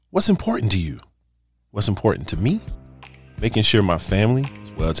What's important to you? What's important to me? Making sure my family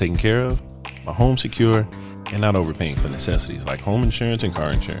is well taken care of, my home secure, and not overpaying for necessities like home insurance and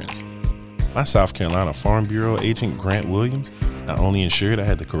car insurance. My South Carolina Farm Bureau agent, Grant Williams, not only ensured I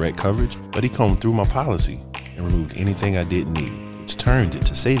had the correct coverage, but he combed through my policy and removed anything I didn't need, which turned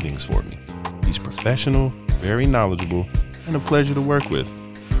into savings for me. He's professional, very knowledgeable, and a pleasure to work with.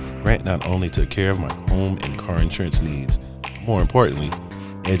 Grant not only took care of my home and car insurance needs, but more importantly,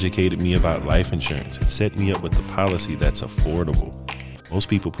 educated me about life insurance and set me up with a policy that's affordable. Most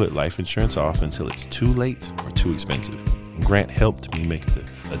people put life insurance off until it's too late or too expensive, and Grant helped me make the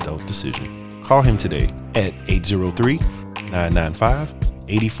adult decision. Call him today at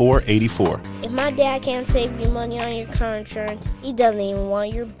 803-995-8484. If my dad can't save you money on your car insurance, he doesn't even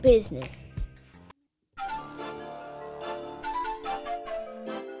want your business.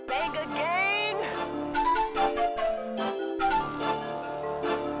 Mega Gang!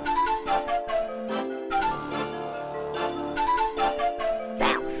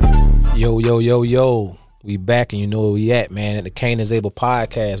 Yo. We back, and you know where we at, man, at the Cain is Able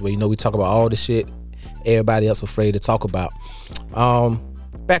podcast, where we talk about all the shit everybody else afraid to talk about.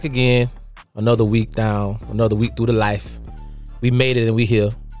 Back again, another week down, another week through the life. We made it and we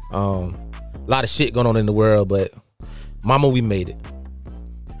here. A lot of shit going on in the world, but mama, we made it.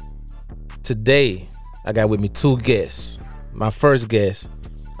 Today, I got with me two guests. My first guest,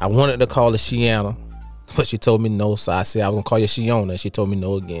 I wanted to call her Shiana, but she told me no, so I said I was gonna call you Shiona, and she told me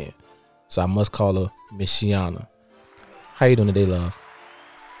no again. So I must call her Miss Shiana. How you doing today, love?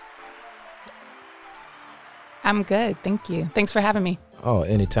 I'm good, thank you. Thanks for having me. Oh,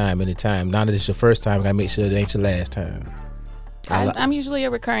 anytime. Now that it's your first time, I gotta make sure it ain't your last time. I'm usually a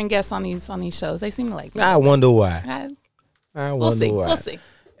recurring guest on these shows. They seem to like me. I wonder why. We'll see.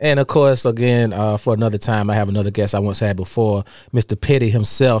 And of course, again, for another time, I have another guest I once had before, Mr. Petty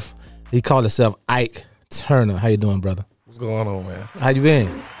himself. He called himself Ike Turner. How you doing, brother? What's going on, man? How you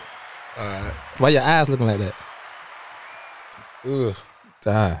been? All right. Why your eyes looking like that? Ugh.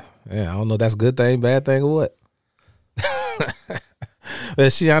 Yeah, I don't know if that's a good thing, bad thing, or what. Well,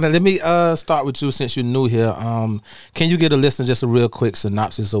 Shiana, let me start with you since you're new here. Can you give the listener just a real quick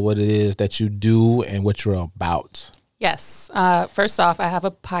synopsis of what it is that you do and what you're about? Yes. First off, I have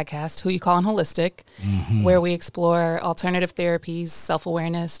a podcast, Who You Callin' Holistic, where we explore alternative therapies,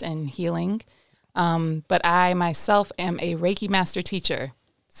 self-awareness, and healing. But I myself am a Reiki master teacher.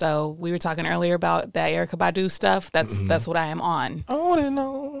 So we were talking earlier about that Erykah Badu stuff. That's what I am on. I want to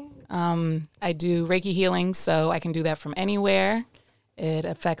know. I do Reiki healing, so I can do that from anywhere. It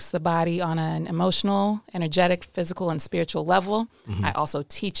affects the body on an emotional, energetic, physical, and spiritual level. I also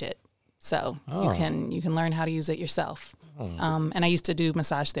teach it, so you can learn how to use it yourself. And I used to do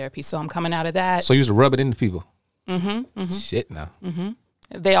massage therapy, so I'm coming out of that. So you used to rub it into people? Shit, now.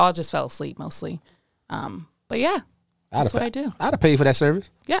 They all just fell asleep mostly. But yeah. That's what I do. I'd have paid for that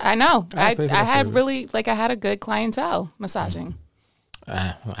service. Yeah, I know. I had service. really, I had a good clientele massaging.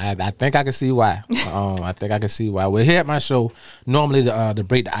 I think I can see why. I think I can see why. We're here at my show normally to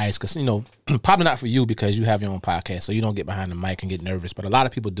break the ice, because probably not for you because you have your own podcast, so you don't get behind the mic and get nervous. But a lot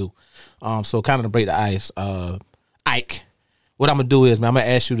of people do. So kind of to break the ice, Ike, what I'm gonna do is, man, I'm gonna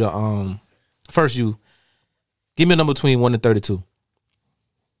ask you to first you give me a number between 1 and 32.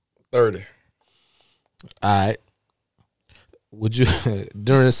 30. All right. Would you,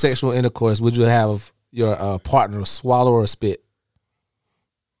 during sexual intercourse, would you have your partner swallow or spit?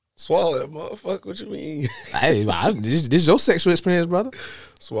 Swallow that motherfucker. What you mean? Hey, this is your sexual experience, brother.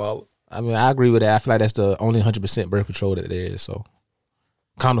 Swallow. I mean, I agree with that. I feel like that's the only 100% birth control that there is. So,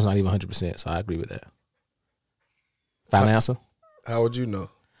 condom's not even 100%. So, I agree with that. Final answer? How would you know?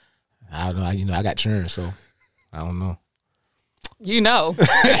 I don't know. I got churn, so I don't know. You know.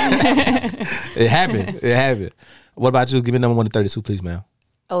 It happened. What about you? Give me number 1 to 32, please, ma'am.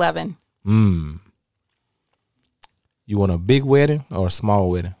 11. You want a big wedding or a small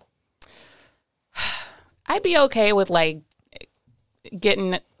wedding? I'd be okay with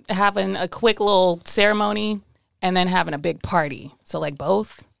having a quick little ceremony and then having a big party. So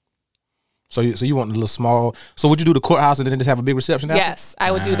both. So you want a little small? So would you do the courthouse and then just have a big reception after? Yes,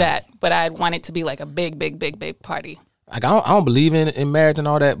 I would do that, but I'd want it to be a big party. I don't believe in marriage and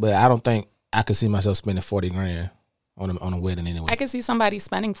all that, but I don't think I could see myself spending $40,000 on a wedding anyway. I could see somebody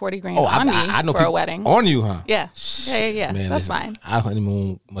spending $40,000 on me I know for a wedding. On you, huh? Yeah. Yeah. Man, that's listen, fine. Our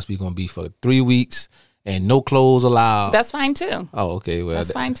honeymoon must be going to be for 3 weeks and no clothes allowed. That's fine too. Oh, okay. Well,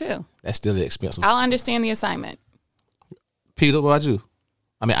 that's fine too. That's still expensive. I'll understand the assignment. Peter, what about you?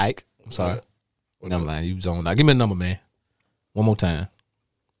 I mean, Ike. I'm sorry. Never mind. You zoned out. Give me a number, man. One more time.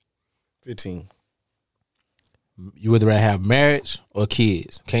 15. You would rather have marriage or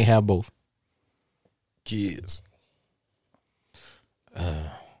kids. Can't have both. Kids.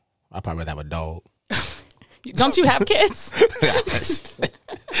 I'd probably rather have a dog. Don't you have kids? That's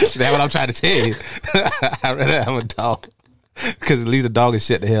what I'm trying to tell you. I'd rather have a dog. Because at least a dog is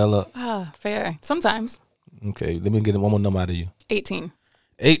shut the hell up. Ah, fair. Sometimes. Okay, let me get one more number out of you. 18.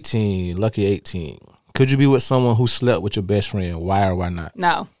 18. Lucky 18. Could you be with someone who slept with your best friend? Why or why not?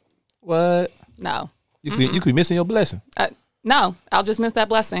 No. What? No. You could be missing your blessing. No. I'll just miss that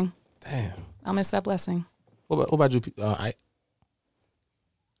blessing. Damn. I'll miss that blessing. What about you? I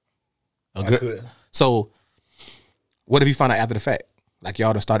could. So, what if you find out after the fact? Like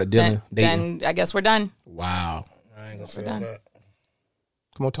y'all done started dating? Then I guess we're done. Wow. I ain't gonna say all that.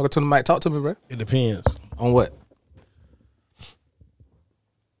 Come on, talk to the mic. Talk to me, bro. It depends. On what?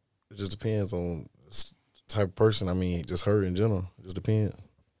 It just depends on the type of person. I mean, just her in general. It just depends.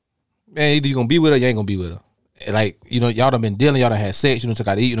 Man, either you gonna be with her, or you ain't gonna be with her. Like, y'all done been dealing, y'all done had sex, you done took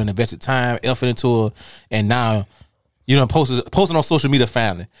out to eat, you done invested time, effort into her, and now you done posted on social media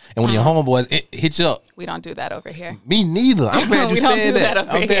finally. And when your homeboys hit you up, We don't do that over here. me neither. I'm glad you We don't said do that. that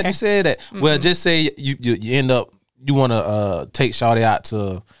over I'm glad here. you said that. Well, just say you end up, you want to take Shawty out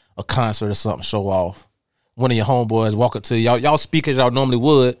to a concert or something, show off. One of your homeboys walk up to you, y'all speak as y'all normally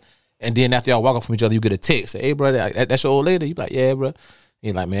would, and then after y'all walk up from each other, you get a text. Say, hey, brother, that's your old lady? You be like, yeah, bro.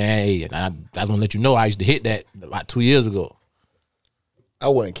 He's like, man, hey, I just want to let you know I used to hit that about 2 years ago. I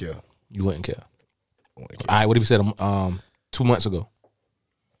wouldn't care. You wouldn't care. I wouldn't care. All right, what if you said 2 months ago?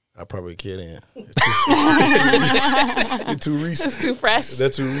 I probably care then. It's too recent. It's too fresh.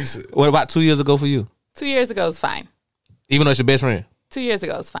 That's too recent. What about 2 years ago for you? 2 years ago is fine. Even though it's your best friend? 2 years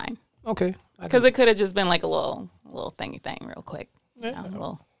ago is fine. Okay. Because it could have just been like a little thingy thing real quick. A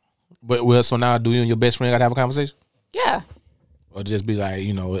little, But well, so now do you and your best friend got to have a conversation? yeah. Or just be like,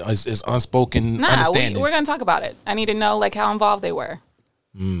 it's unspoken Nah, understanding? we're going to talk about it. I need to know like how involved they were.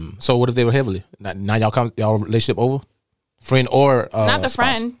 So what if they were heavily? Now y'all relationship over? Friend or Not the spouse?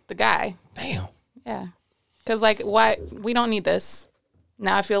 friend, the guy. Damn. Yeah. Because like, why? We don't need this.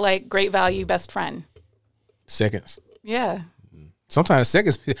 Now I feel like great value, best friend. Seconds. Yeah. Sometimes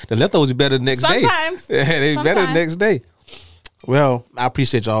seconds, the leftovers be better the next Sometimes. day. Yeah, they better the Sometimes. next day. Well, I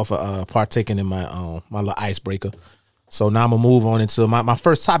appreciate y'all for partaking in my little icebreaker. So now I'm gonna move on into my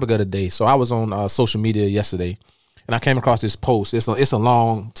first topic of the day. So I was on social media yesterday, and I came across this post. It's a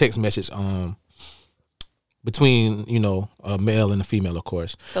long text message between a male and a female, of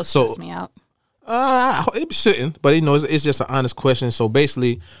course. They'll stress me out. It shouldn't, but it's just an honest question. So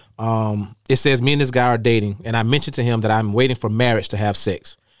basically, it says me and this guy are dating, and I mentioned to him that I'm waiting for marriage to have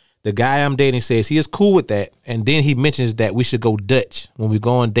sex. The guy I'm dating says he is cool with that, and then he mentions that we should go Dutch when we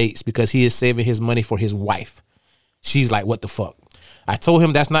go on dates because he is saving his money for his wife. She's like, what the fuck? I told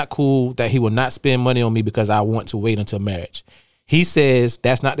him that's not cool, that he will not spend money on me because I want to wait until marriage. He says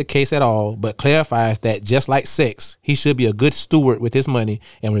that's not the case at all, but clarifies that just like sex, he should be a good steward with his money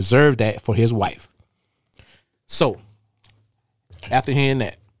and reserve that for his wife. So, after hearing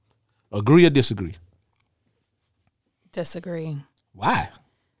that, agree or disagree? Disagree. Why?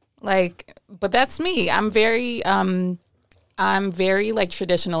 Like, but that's me. I'm very like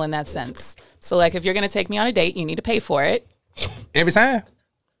traditional in that sense. So like, if you're gonna take me on a date, you need to pay for it. Every time?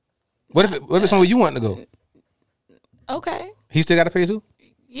 What if it's somewhere you want to go? Okay. He still got to pay too?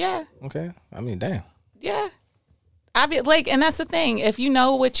 Yeah. Okay. I mean, damn. Yeah. And that's the thing. If you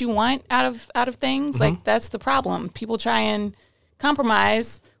know what you want out of things, like that's the problem. People try and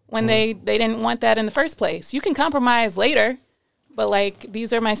compromise when they didn't want that in the first place. You can compromise later, but like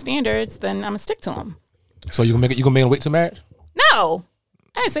these are my standards, then I'm gonna stick to them. So you gonna make him wait till marriage? No,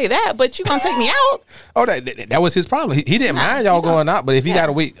 I didn't say that. But you gonna take me out? Oh, that was his problem. He didn't mind y'all going out, but if he got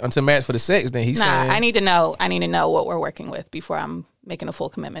to wait until marriage for the sex, then he's saying, I need to know. I need to know what we're working with before I'm making a full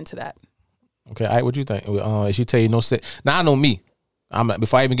commitment to that. Okay, all right, what you think? If she tell you no sex, now I know me.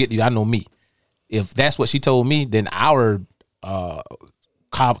 Before I even get to you, I know me. If that's what she told me, then our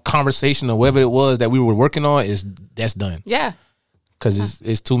conversation or whatever it was that we were working on that's done. Yeah. Because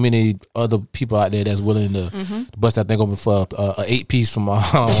it's too many other people out there that's willing to bust that thing open for a 8-piece from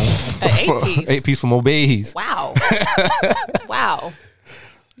eight piece? from Obey's. Wow. Wow.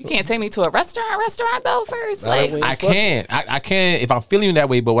 You can't take me to a restaurant though first. Like when- I can if I'm feeling that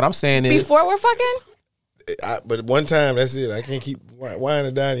way. But what I'm saying is, before we're fucking, But one time, that's it. I can't keep wine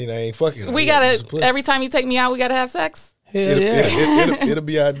and dining. I ain't fucking. we gotta every time you take me out, we gotta have sex. hell yeah. It'll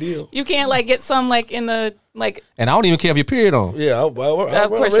be ideal. You can't like get some like in the like. And I don't even care if your period on. Yeah, I'll Of run a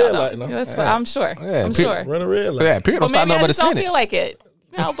course, red y'all light don't. now. That's what I'm sure. Yeah, I'm pe- sure. Run a red light. Yeah, period don't But start maybe nothing I but a just don't sentence. feel like it.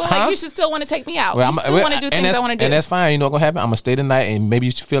 No, but like you should still want to take me out. You still want to do things I want to do. And that's fine. You know what's gonna happen? I'm gonna stay the night, and maybe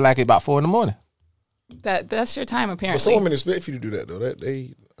you should feel like it about 4 a.m. That's your time But apparently. some women expect you to do that though. That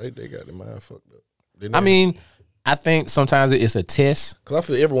they got their mind fucked up. I mean, I think sometimes it's a test. because I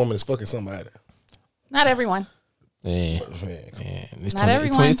feel every woman is fucking somebody. Not everyone. Yeah. Man, It's Not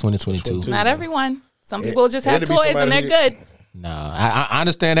everyone. It's 2022. Not everyone. Some people just have it'd be toys and somebody they're who- good. No, I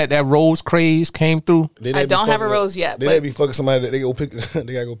understand that rose craze came through. Then I they be don't have a fucking- rose yet, Then but- they be fucking somebody that they go pick.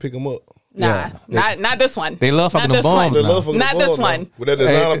 They gotta go pick them up. Nah, not this one. They love fucking Not them this one. bums They now. love fucking Not the this ball, though. one. With that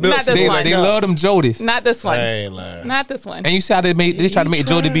designer built. Not this They, one. they love them Jodis. Not this I one. ain't lying. Not this one. And you see how they tried to make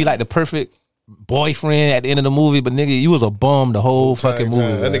Jody be like the perfect boyfriend at the end of the movie, but nigga, you was a bum the whole fucking movie.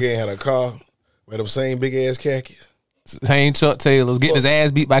 That bro. nigga ain't had a car. With them same big ass khakis. Same Chuck Taylors, getting his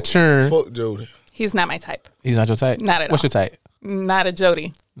ass beat by Churn. Fuck Jody. He's not my type. He's not your type. Not at What's all. your type? Not a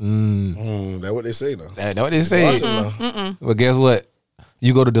Jody. That's what they say now. That what they say. Watch But guess what?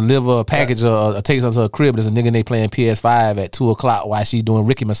 You go to deliver a package or take something to her crib. There's a nigga and they playing PS5 at 2:00 while she doing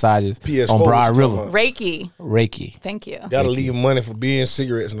Ricky massages PS4 on Broad what you River. talking Reiki. Reiki. Thank you. Gotta leave money for being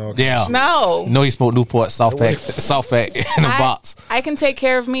cigarettes and all. Yeah. No. No, he smoked Newport soft pack in a box. I can take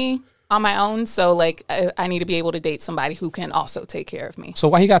care of me on my own. So, like, I need to be able to date somebody who can also take care of me. So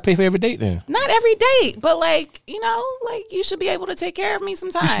why he got to pay for every date then? Not every date, but, like, you know, like, you should be able to take care of me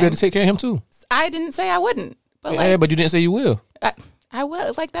sometimes. You should be able to take care of him too. I didn't say I wouldn't. But, Yeah, like, but you didn't say you will. I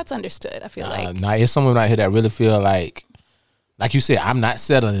will. Like, that's understood, I feel like. Nah, it's someone out here that really feel like you said, I'm not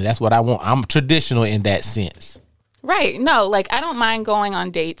settling. That's what I want. I'm traditional in that sense. Right. No, like, I don't mind going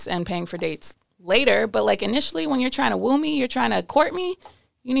on dates and paying for dates later, but, like, initially when you're trying to woo me, you're trying to court me,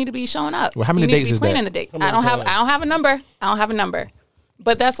 you need to be showing up. Well, how many you need dates to be is that? planning the date. many I don't times? have a number. I don't have a number.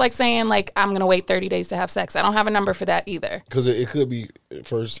 But that's like saying, like, I'm going to wait 30 days to have sex. I don't have a number for that either. Because it could be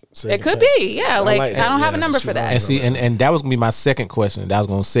first, second. It could time. be, yeah. Like, like I that, don't have a yeah, number she for that. like And see, and that was gonna be my second question that I was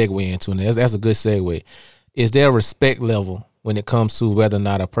gonna segue into, and that's a good segue. Is there a respect level when it comes to whether or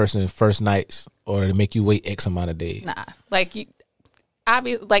not a person first nights or to make you wait X amount of days? Nah. Like,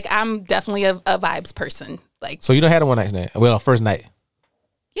 I'm definitely a vibes person. Like, So you don't have a one night stand? Well, first night.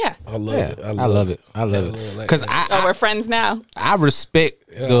 yeah. I love Yeah, it. I love it. I love love it like because that. Oh, we're friends now. I respect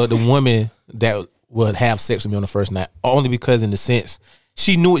the woman that would have sex with me on the first night, only because in the sense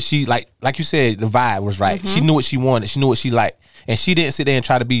she knew what she like you said, the vibe was right. She knew what she wanted. She knew what she liked. And she didn't sit there and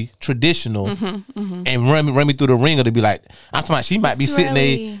try to be traditional and run me through the ringer to be like, I'm talking about she might be too sitting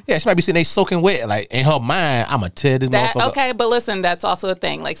early. there. Yeah, she might be sitting there soaking wet. Like in her mind, I'ma tear this That motherfucker. okay, but listen, that's also a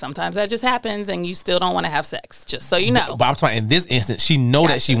thing. Like, sometimes that just happens and you still don't want to have sex, just so you know. But I'm talking in this instance, she know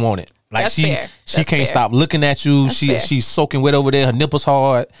that she Gotcha. wanted. Like That's she fair. she That's can't fair. stop looking at you. That's fair. She's soaking wet over there. Her nipples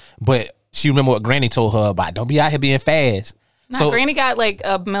hard, but she remember what Granny told her about. Don't be out here being fast. Nah, Granny got like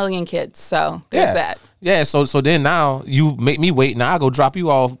a million kids, so there's that. Yeah, so then now you make me wait. Now I go drop you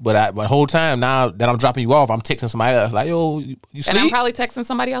off, but the whole time now that I'm dropping you off, I'm texting somebody else like, yo, you sleep? And I'm probably texting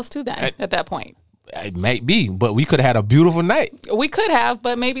somebody else too then at that point. It might be, but we could have had a beautiful night. We could have,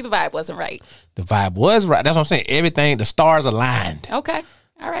 but maybe the vibe wasn't right. The vibe was right. That's what I'm saying. Everything, the stars aligned. Okay.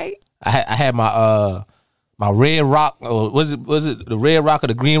 All right. I had my my red rock, or was it the red rock or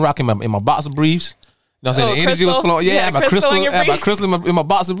the green rock in my boxer briefs? You know what I'm saying? Oh, The energy was crystal? flowing. Yeah, Yeah, I had my crystal crystal, in your I had my briefs. crystal in my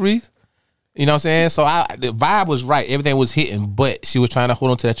boxer briefs. You know what I'm saying? So the vibe was right. Everything was hitting, but she was trying to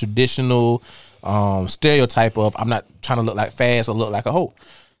hold on to that traditional stereotype of I'm not trying to look like fast or look like a hoe.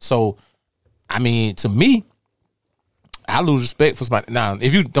 So, I mean, to me, I lose respect for somebody. Now,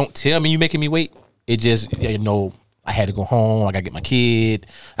 if you don't tell me you making me wait, it just, you know, I had to go home. I gotta get my kid.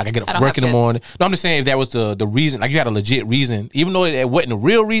 I gotta get up I for don't work in have the kids. morning. No, I'm just saying if that was the reason, like you had a legit reason, even though that wasn't the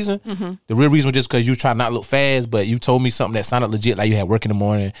real reason. Mm-hmm. The real reason was just because you trying not to look fast, but you told me something that sounded legit, like you had work in the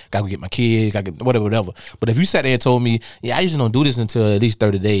morning. Gotta go get my kid. Gotta get whatever. But if you sat there and told me, yeah, I usually don't do this until at least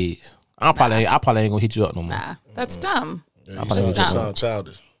 30 days, I probably ain't gonna hit you up no more. Nah, that's dumb. Yeah, probably you dumb. sound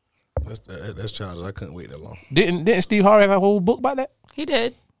childish. That's childish. I couldn't wait that long. Didn't Steve Harvey have a whole book about that? He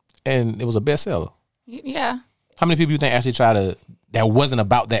did. And it was a bestseller. Yeah. How many people you think actually that wasn't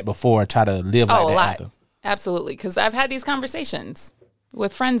about that before, try to live like Oh, a that lot. after? Absolutely. Because I've had these conversations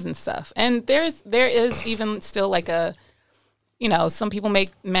with friends and stuff. And there is even still like a, you know, some people make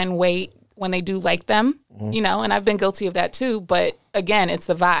men wait when they do like them, Mm-hmm. you know, and I've been guilty of that too. But again, it's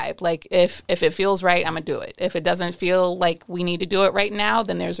the vibe. Like if it feels right, I'm going to do it. If it doesn't feel like we need to do it right now,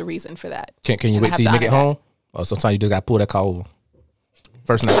 then there's a reason for that. Can you And I wait have till you to make it honor home? Or sometimes you just got to pull that car over?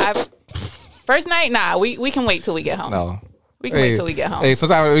 First night. First night, nah, we can wait till we get home. No. We can wait till we get home. Hey,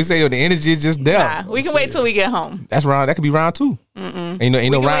 sometimes we say the energy is just there. Nah, we can wait till we get home. That could be round two. And ain't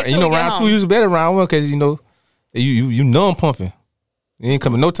no can round. wait till we get Round two home. is better round one because you numb pumping. You ain't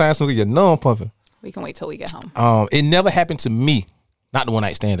coming no time soon. You're numb pumping. We can wait till we get home. It never happened to me. Not the one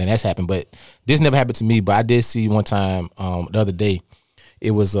night stand thing, that's happened, but this never happened to me. But I did see one time the other day.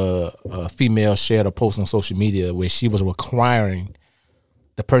 it was a female shared a post on social media where she was requiring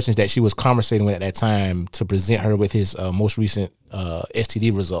the persons that she was conversating with at that time to present her with his most recent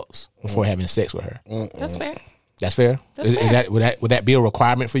STD results before having sex with her. That's fair. That's fair. That's fair. Is that would that be a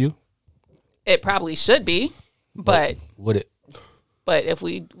requirement for you? It probably should be, but Would it? but if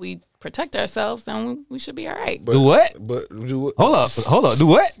we protect ourselves, then we should be all right. But, Do what? But do what? Hold up. Do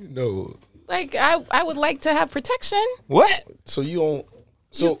what? No. Like I would like to have protection. What? So you don't.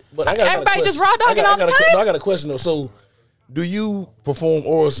 So, but I got everybody a just question. raw dogging all the time? I got a question though. So, do you perform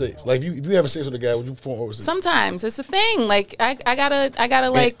oral sex? Like, if you having sex with a guy, would you perform oral sex? Sometimes it's a thing. Like I gotta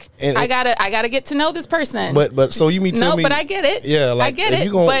like and- I gotta get to know this person. But so you mean tell no, me? but I get it. Yeah, like I get if it.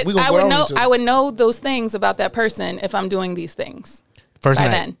 you gon- but we gonna I go would out know with each other. I would know those things about that person if I'm doing these things. First By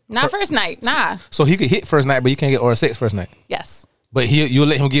night. then, not first night. Nah. So he could hit first night, but you can't get oral sex first night. Yes. But you'll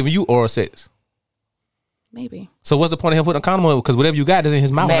let him give you oral sex. Maybe. So what's the point of him putting a condom on? Because whatever you got is in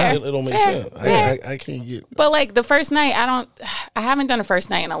his mouth. Fair. Right? It don't make Fair, sense. fair. I can't get. But like the first night, I haven't done a first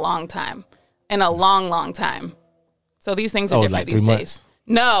night in a long time. In a long time. So these things are Oh, different like 3 these months? days.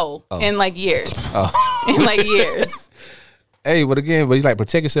 No, in like years. In like years. Hey, but again, but you like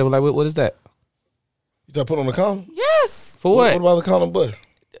protect yourself. Like, what is that? You try to put on the condom? Yes. For what? What about the condom butt?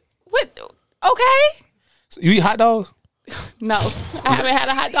 What? Okay. So you eat hot dogs? No, I haven't had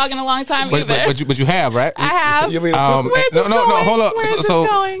a hot dog in a long time either. But you have, right? I have. You ever ate Where's no, this no, going? hold up. Where's this So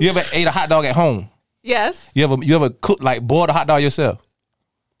going? you ever ate a hot dog at home? Yes, You ever cook like boiled a hot dog yourself?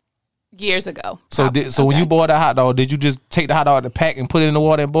 years ago. So when you boiled that hot dog, did you just take the hot dog out the pack and put it in the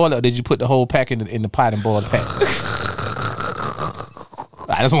water and boil it, or did you put the whole pack in the pot and boil the pack?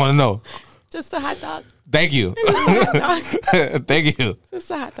 I just want to know. Just a hot dog. Thank you. Thank you.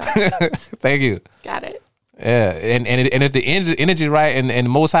 Just a hot dog. Thank you. Got it. Yeah, and if the energy right and the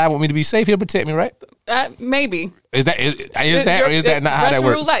Most High want me to be safe, He'll protect me, right? Maybe. Is that or is that not how Russian that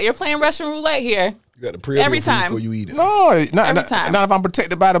works? roulette. You're playing Russian roulette here. You got to pre Every time. before you eat it. No, not time. if I'm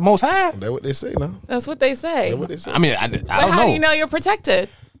protected by the Most High. That's what they say now. That's what they say. That's what they say. I mean, I But don't how know. do you know you're protected?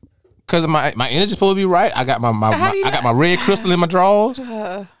 Because my energy's supposed to be right. I got my How do you I got know? my red crystal in my drawers.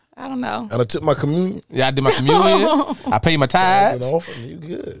 I don't know. And I took my communion. Yeah, I did my communion. I paid my And tithes. off, and you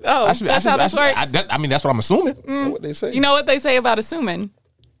good. Oh, that's how this works. I mean, that's what I'm assuming. That's what they say. You know what they say about assuming?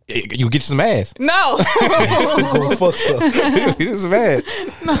 You get you some ass. No. Go fuck some. You get some ass.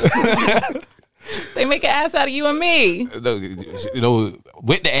 They make an ass out of you and me. You know,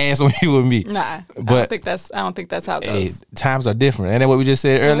 with the ass on you and me. Nah. I But- don't think that's how it Hey, goes. times are different. And that what we just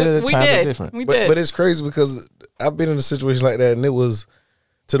said earlier? we Times are did. different. We did. But it's crazy because I've been in a situation like that, and it was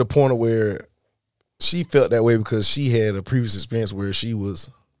to the point of where she felt that way because she had a previous experience where she got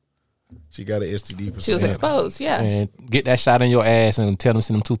an STD. She was exposed. Yeah. And get that shot in your ass and tell them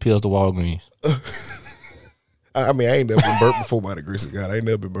send them 2 pills to Walgreens. I mean, I ain't never been burnt before by the grace of God. I ain't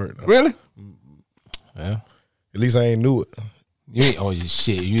never been burnt. No. Really? Yeah. At least I ain't knew it. You ain't, oh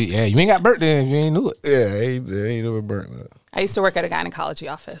shit. You ain't got burnt then if you ain't knew it. Yeah, I ain't never burnt. No. I used to work at a gynecology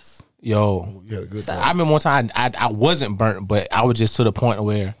office. Yo, You had a good So- time. I remember one time I wasn't burnt, but I was just to the point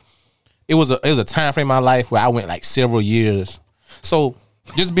where it was a time frame in my life where I went like several years. So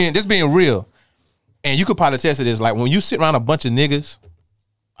just being real, and you could probably attest to this, like when you sit around a bunch of niggas.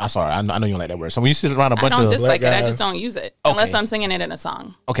 I'm sorry, I know you don't like that word. So when you sit around a I bunch don't of dislike it. I guys. just don't use it Okay. unless I'm singing it in a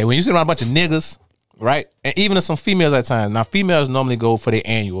song. okay, when you sit around a bunch of niggas, right, and even some females at times. Now females normally go for their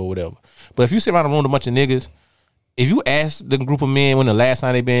annual or whatever, but if you sit around a room with a bunch of niggas, if you ask the group of men when the last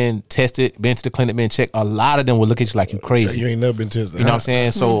time they been tested, been to the clinic, been checked, a lot of them will look at you like you crazy. You ain't never been tested. You know what I'm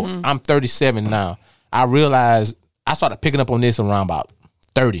saying? So I'm 37 now. I realized I started picking up on this around about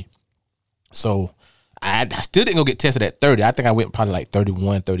 30. So I still didn't go get tested at 30. I think I went probably like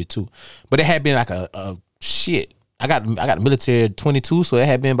 31, 32. But it had been like a shit. I got the military at 22, so it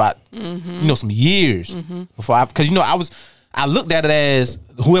had been about some years before because I looked at it as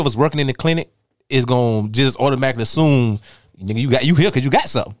whoever's working in the clinic is gonna just automatically assume nigga you here because you got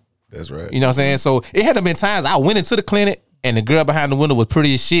something. That's right. You know what I'm saying? So it had been times I went into the clinic and the girl behind the window was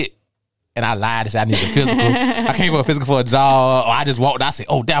pretty as shit. And I lied and said I needed a physical. I came for a physical for a job. Or I just walked out and said,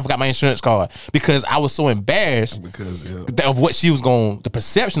 oh, damn, I forgot my insurance card. Because I was so embarrassed Because of what she was the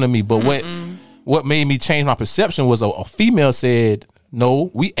perception of me. But what made me change my perception was a female said, no,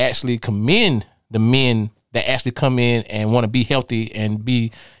 we actually commend the men that actually come in and want to be healthy and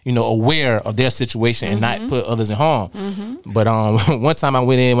be, aware of their situation and not put others in harm. But one time I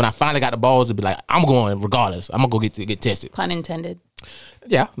went in, when I finally got the balls to be like, I'm going regardless. I'm going to go get tested. Pun intended.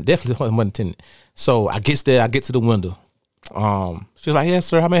 Yeah, definitely wasn't intended. So I get there, I get to the window. She was like, "Yeah,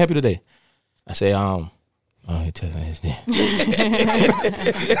 sir, how may I help you today?" I say, he tells me his name.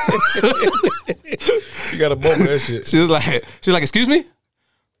 you got a bump of that shit. She was like, "Excuse me?"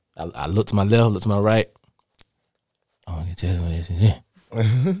 I look to my left, look to my right. Oh,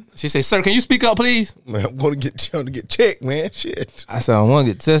 she said, "Sir, can you speak up, please?" Man, I'm trying to get checked, man. Shit. I said, "I want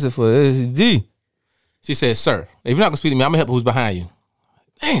to get tested for STD." She said, "Sir, if you're not gonna speak to me, I'm gonna help who's behind you."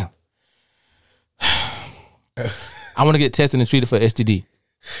 Damn. I want to get tested and treated for STD.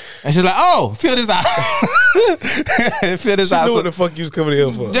 And she's like, "Oh, fill this out." Fill this out. You know what the fuck you was coming here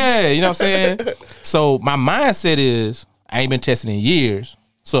for? Yeah, you know what I'm saying? So my mindset is, I ain't been tested in years.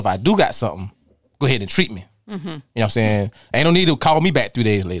 So if I do got something, go ahead and treat me. Mm-hmm. You know what I'm saying? Ain't no need to call me back 3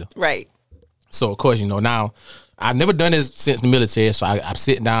 days later. Right. So of course, now I've never done this since the military. So I'm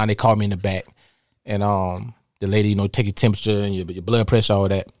sitting down, they call me in the back. And the lady, take your temperature and your blood pressure, all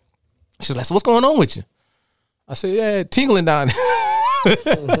that. She's like, "So what's going on with you?" I said, "Yeah, tingling down there."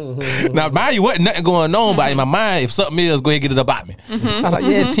 Now, mind you, wasn't nothing going on, but in my mind, if something is, go ahead and get it about me. I was like,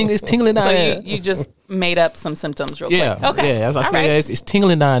 "Yeah, it's tingling down there." So you just made up some symptoms real quick. Yeah, Okay. yeah. I said, All "Yeah, right. it's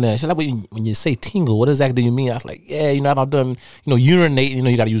tingling down there." She's like, "When you say tingle, what exactly do you mean?" I was like, "Yeah, I've done, urinate.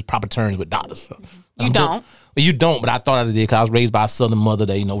 You got to use proper terms with doctors." So, You don't? Well, you don't, but I thought I did because I was raised by a Southern mother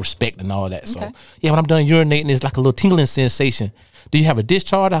that, respect and all that. So, Okay. yeah, when I'm done urinating, it's like a little tingling sensation. Do you have a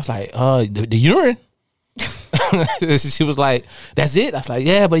discharge? I was like, the urine. She was like, "That's it?" I was like,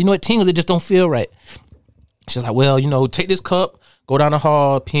 "Yeah, but it tingles, it just don't feel right." She's like, "Well, take this cup, go down the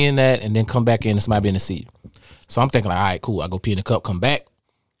hall, pee in that, and then come back in and somebody be in to see you." So I'm thinking like, all right, cool. I go pee in the cup, come back.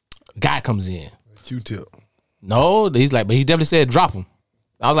 Guy comes in. Q-tip. No, he's like, but he definitely said drop him.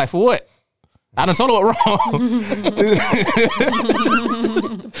 I was like, for what? I done told her what wrong.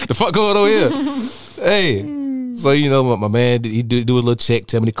 The fuck going on here? Hey. So, my man, he do his little check,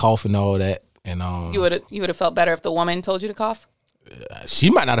 tell me to cough and all that. And You would have felt better if the woman told you to cough? she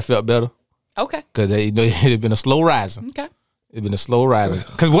might not have felt better. Okay. Because it had been a slow rising. Okay. It'd been a slow rising.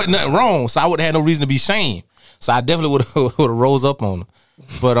 Because wasn't nothing wrong, so I would have had no reason to be shamed. So I definitely would have rose up on her.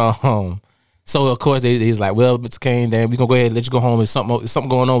 But so of course he's like, "Well, Mr. Kane, then we gonna go ahead and let you go home. If something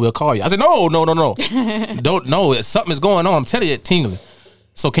going on, we'll call you." I said, No. Don't know. Something is going on. I'm telling you, it's tingling.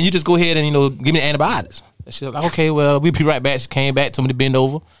 So can you just go ahead and give me the antibiotics? And she was like, "Okay, well, we'll be right back." She came back, told me to bend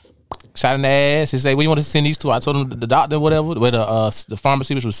over, shot in the ass. She said, "Where you want to send these to?" I told him the doctor, whatever, where the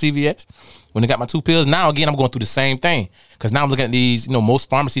pharmacy, which was CVS. When they got my 2 pills, now again I'm going through the same thing because now I'm looking at these. Most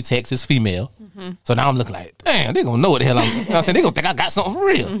pharmacy techs is female, so now I'm looking like, damn, they gonna know what the hell I'm. You know what I'm saying? They gonna think I got something for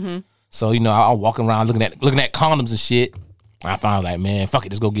real. So I'm walking around looking at condoms and shit. I found like, man, fuck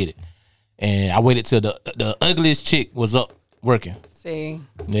it, let's go get it. And I waited till the ugliest chick was up working. See.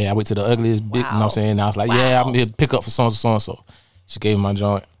 Yeah, I waited till the ugliest big. You know what I'm saying? And I was like, yeah, I'm here to pick up for so and so. She gave me my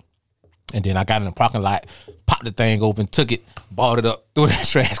joint. And then I got in the parking lot, popped the thing open, took it, balled it up, threw it in the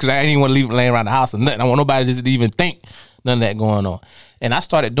trash because I didn't even want to leave it laying around the house or nothing. I want nobody just to even think none of that going on. And I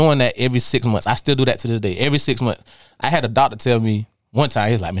started doing that every 6 months. I still do that to this day. Every 6 months. I had a doctor tell me one time,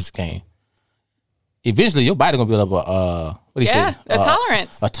 he's like, "Mr. Kane, eventually your body gonna build up a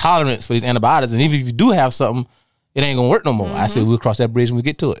tolerance. A tolerance for these antibiotics. And even if you do have something, it ain't gonna work no more." I said, "We'll cross that bridge when we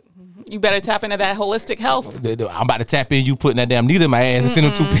get to it." You better tap into that holistic health. I'm about to tap in, you putting that damn needle in my ass and send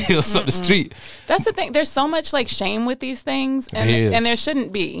them 2 pills up the street. That's the thing. There's so much like shame with these things, There is. and there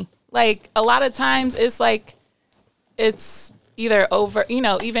shouldn't be. Like a lot of times, it's like it's either over.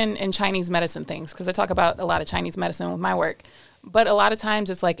 Even in Chinese medicine things, because I talk about a lot of Chinese medicine with my work. But a lot of times,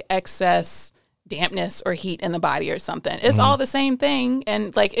 it's like excess dampness or heat in the body or something. It's all the same thing,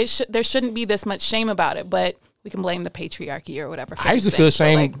 and like there shouldn't be this much shame about it, but. We can blame the patriarchy or whatever. I used to feel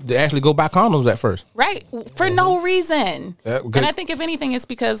ashamed to actually go buy condoms at first. Right. For no reason. Okay. And I think if anything, it's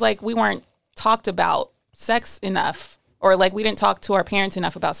because like we weren't talked about sex enough, or like we didn't talk to our parents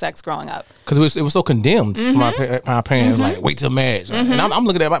enough about sex growing up. Because it was so condemned from my parents. Like, wait till marriage. And I'm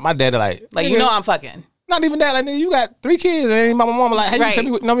looking at my dad like I'm fucking. Not even that. Like, nigga, you got 3 kids. And my mama like, how you tell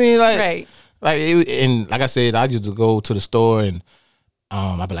me what, I mean? Like, Right. And like I said, I used to go to the store and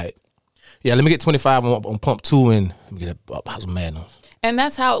I'd be like, yeah, let me get 25 on pump 2 and let me get a box of Magnums. And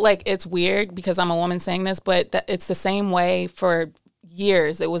that's how, like, it's weird because I'm a woman saying this, but it's the same way for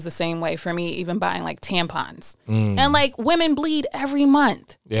years. It was the same way for me, even buying, like, tampons. And, like, women bleed every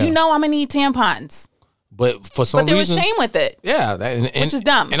month. Yeah. I'm going to need tampons. But for some reason. But there was shame with it. Yeah. Which is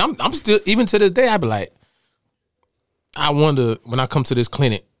dumb. And I'm still, even to this day, I'd be like, I wonder when I come to this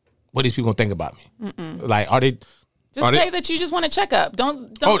clinic, what these people going to think about me. Like, are they... Just say that you just want to check up.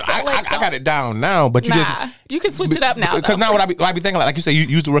 Don't. I got it down now, but you you can switch it up now. Because now what I be thinking, like you say, you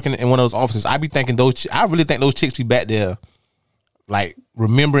used to work in one of those offices. I be thinking I really think those chicks be back there, like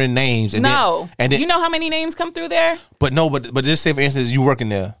remembering names. And then you know how many names come through there? But just say for instance, you working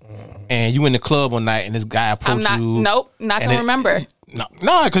there, and you in the club one night, and this guy approach you. Not gonna remember.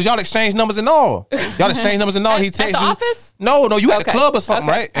 No, because y'all exchange numbers and all. Y'all exchange numbers and all. He texts the you. office? No, you at the Okay. club or something,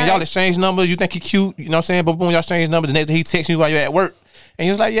 Okay. right? And All y'all right. exchange numbers. You think he cute. You know what I'm saying? But boom, y'all exchange numbers. The next day he texts you while you're at work. And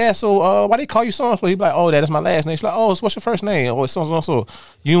he was like, yeah, so why they call you so-and-so? He be like, oh, that is my last name. She's like, oh, so what's your first name? Oh, it's so-and-so.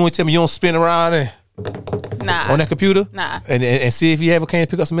 You don't tell me you don't spin around and Nah. on that computer? Nah. And see if you ever came to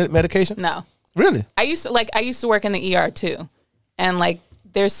pick up some medication? No. Really? I used to work in the ER too. And like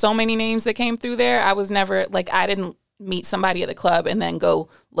there's so many names that came through there. I was never like I didn't meet somebody at the club and then go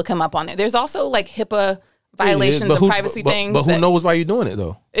look him up on there. There's also like HIPAA violations But of who- privacy but- things. But who that- knows why you're doing it,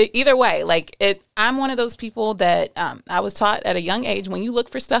 though? Either way, like I'm one of those people that I was taught at a young age, when you look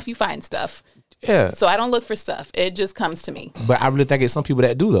for stuff, you find stuff. Yeah. So I don't look for stuff. It just comes to me. But I really think it's some people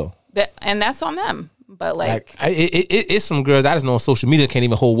that do, though. And that's on them. But Like it's some girls I just know on social media can't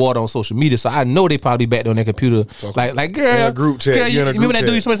even hold water on social media, so I know they probably back there on their computer. Like girl, in a group chat, girl, you in a remember group that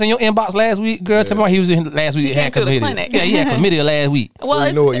dude you chat. was in your inbox last week? Girl, tell me why he was in last week. He came had through the chlamydia. clinic. Yeah, he had chlamydia last week. well,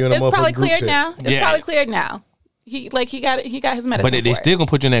 you know it, you're in a it's probably motherfucking group cleared chat. now. It's Yeah. probably cleared now. He got his medicine. But they for still it. gonna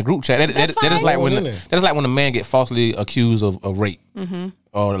put you in that group chat. That is fine. like when Go in there. that is like when a man get falsely accused of rape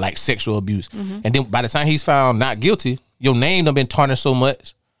or like sexual abuse, and then by the time he's found not guilty, your name done been tarnished so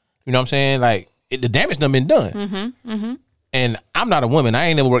much. You know what I'm saying? Like the damage done been done. And I'm not a woman. I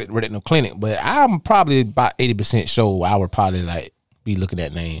ain't never worked at no clinic, but I'm probably about 80% sure I would probably like be looking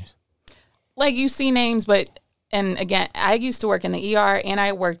at names. Like you see names, and again, I used to work in the ER and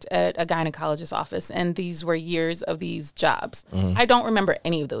I worked at a gynecologist's office, and these were years of these jobs. I don't remember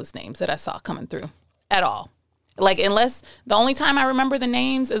any of those names that I saw coming through at all. Like, unless the only time I remember the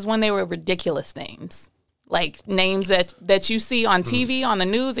names is when they were ridiculous names. Like names that you see on TV, on the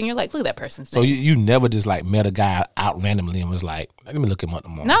news, and you're like, look at that person's So name. you never just like met a guy out randomly and was like, let me look him up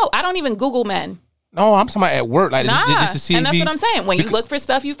tomorrow. No, I don't even Google men. No, I'm talking about at work, like Nah, just to see and if that's he, what I'm saying. When you look for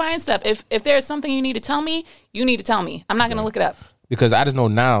stuff, you find stuff. If there's something you need to tell me, you need to tell me. I'm not going to look it up. because I just know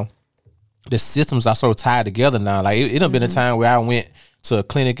now the systems are so tied together now. Like it done been a time where I went to a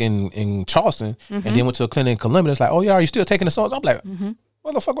clinic in Charleston and then went to a clinic in Columbia. It's like, oh yeah, are you still taking the salts? I'm like,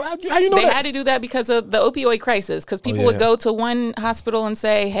 motherfucker, how you know They that? had to do that because of the opioid crisis. Because people would yeah. go to one hospital and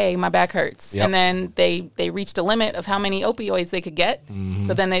say, "Hey, my back hurts," Yep. and then they reached a limit of how many opioids they could get.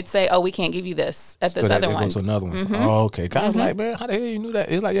 So then they'd say, "Oh, we can't give you this at this So other they one." go to another one. Oh, okay. 'Cause I was like, man, how the hell you knew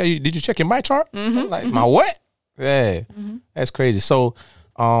that? It's like, yeah, did you check your my chart? I'm like, my what? Yeah, that's crazy. So,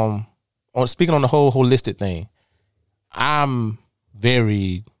 on speaking on the whole holistic thing, I'm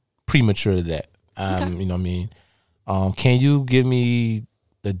very premature to that. You know what I mean? Can you give me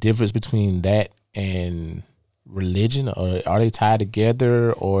the difference between that and religion, or are they tied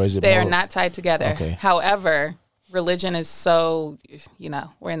together, or is it? They are more- not tied together. Okay. However, religion is so,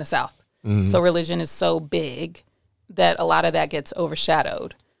 we're in the South. So religion is so big that a lot of that gets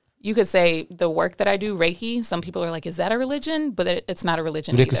overshadowed. You could say the work that I do, Reiki, some people are like, is that a religion? But it's not a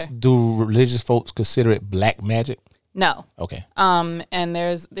religion either. Do religious folks consider it black magic? No. Okay. And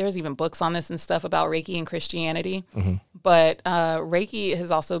there's even books on this and stuff about Reiki and Christianity. But Reiki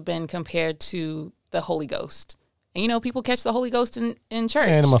has also been compared to the Holy Ghost. And people catch the Holy Ghost in church.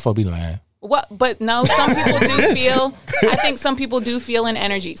 And the motherfucker be lying. What? But no, some people do feel. I think some people do feel an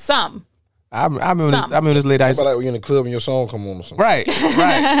energy. Some. I remember this lady. How about like when you're in the club and your song come on or something? Right.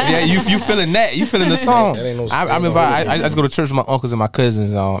 Yeah, you feeling that? You feeling the song? That ain't no- I remember I just go to church with my uncles and my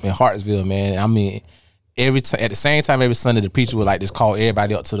cousins in Hartsville, man. I mean, at the same time every Sunday the preacher would like just call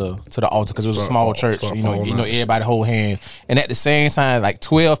everybody up to the altar because it was a small church. start You know, falling out. everybody hold hands, and at the same time, like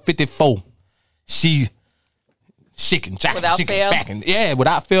 12:54, she shaking, jacking, Without shaking, fail? backing. Yeah,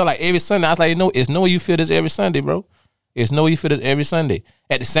 without fail. Like every Sunday, I was like, it's no way you feel this every Sunday, bro. It's no way you feel this every Sunday.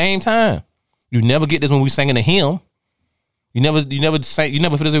 At the same time, you never get this when we singing a hymn. You never feel this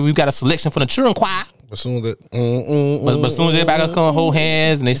when we got a selection from the children choir. As soon as that, But as soon as everybody come hold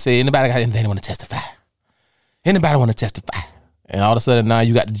hands and they say anybody got anything they want to testify. Anybody want to testify. And all of a sudden now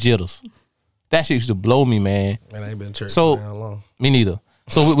you got the jitters. That shit used to blow me, man. man, I ain't been in church So- for how long. Me neither.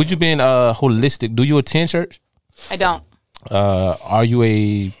 So with you being holistic, do you attend church? I don't. Are you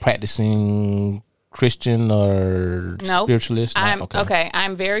a practicing Christian or No. spiritualist? No? I'm okay.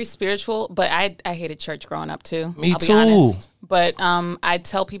 I'm very spiritual, but I hated church growing up too. Me I'll be too. honest. But I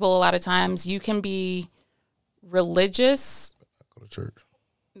tell people a lot of times you can be religious. Go to church.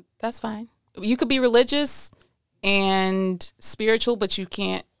 That's fine. You could be religious and spiritual, but you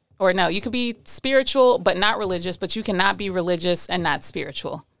can't. Or no, you could be spiritual but not religious, but you cannot be religious and not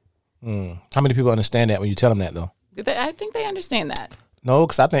spiritual. How many people understand that when you tell them that though? I think they understand that. No,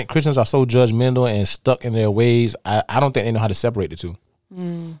 because I think Christians are so judgmental and stuck in their ways. I don't think they know how to separate the two.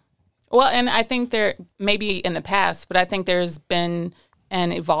 Well, and I think there maybe in the past, but I think there's been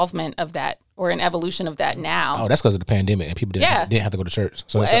and evolvement of that, or an evolution of that now. Oh, that's because of the pandemic and people didn't have to go to church.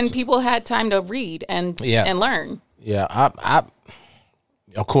 So and people had time to read and learn. Yeah, I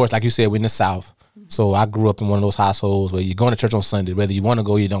of course, like you said, we're in the South. So I grew up in one of those households where you're going to church on Sunday, whether you want to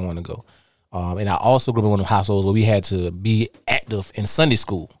go or you don't want to go. And I also grew up in one of those households where we had to be active in Sunday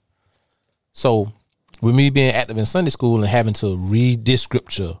school. So with me being active in Sunday school and having to read this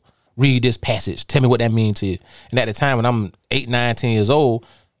scripture, read this passage, tell me what that means to you. And at the time when I'm 8, 9, 10 years old,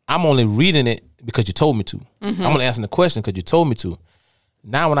 I'm only reading it because you told me to. I'm only answering the question because you told me to.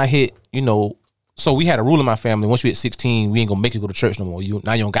 Now when I hit, so we had a rule in my family. Once you hit 16, we ain't gonna make you go to church no more.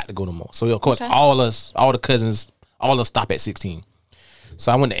 Now you don't got to go no more. So of course, all the cousins, all of us stop at 16.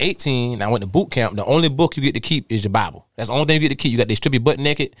 So I went to 18. I went to boot camp. The only book you get to keep is your Bible. That's the only thing you get to keep. You got to strip your butt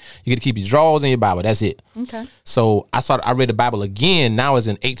naked. You get to keep your drawers and your Bible. That's it. Okay. So I read the Bible again. Now as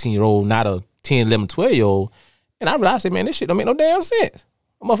an 18-year-old, not a 10, 11, 12-year-old. And I realized, man, this shit don't make no damn sense.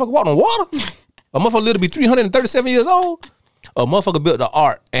 A motherfucker walked on water. A motherfucker lived to be 337 years old. A motherfucker built the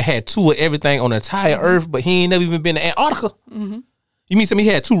ark and had 2 of everything on the entire earth, but he ain't never even been to Antarctica. You mean somebody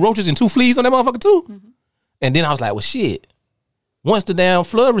had 2 roaches and 2 fleas on that motherfucker too? And then I was like, well, shit. Once the damn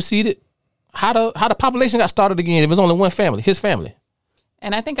flood receded, how the population got started again if it was only one family, his family?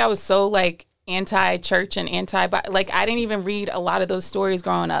 And I think I was so like anti-church and I didn't even read a lot of those stories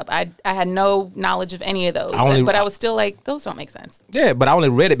growing up. I had no knowledge of any of those, but I was still like, those don't make sense. Yeah, but I only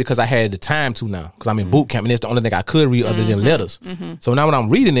read it because I had the time to now, because I'm in boot camp and it's the only thing I could read other than letters. So now when I'm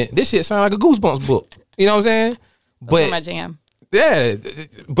reading it, this shit sounds like a Goosebumps book. You know what I'm saying? Those are my jam. Yeah,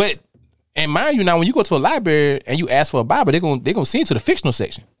 but and mind you, now when you go to a library and you ask for a Bible, they're gonna send you to the fictional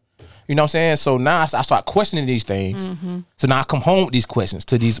section. You know what I'm saying? So now I start questioning these things. So now I come home with these questions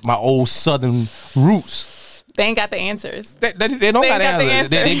to my old Southern roots. They ain't got the answers. They don't got the answers.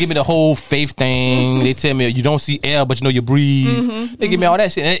 They give me the whole faith thing. They tell me you don't see air, but you know you breathe. They give me all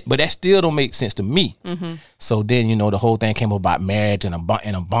that shit, but that still don't make sense to me. So then the whole thing came about marriage and a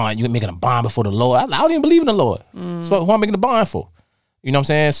bond. You making a bond before the Lord. I don't even believe in the Lord. So who am I making the bond for? You know what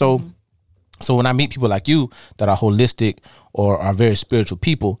I'm saying? So when I meet people like you that are holistic or are very spiritual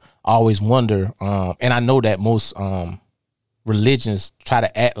people, I always wonder, and I know that most religions try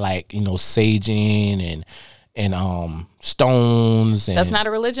to act like, saging and stones. And that's not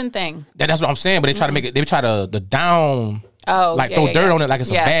a religion thing. That's what I'm saying, but they try to make it, they try to down, throw dirt on it like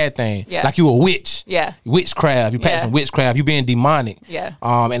it's a bad thing. Yeah. Like you a witch. Yeah. Witchcraft. You practicing witchcraft. You being demonic. Yeah.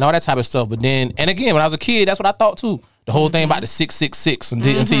 And all that type of stuff. But then, and again, when I was a kid, that's what I thought too. The whole thing about the 666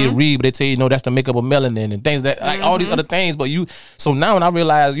 until you read, but they tell you, that's the makeup of melanin and things like all these other things. But so now when I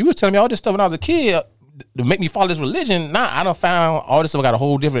realized you was telling me all this stuff when I was a kid to make me follow this religion, now I done found all this stuff got a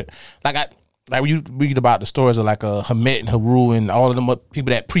whole different, like when you read about the stories of like Hamet and Haru and all of them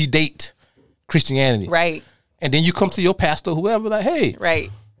people that predate Christianity. Right. And then you come to your pastor, whoever, like, hey. Right.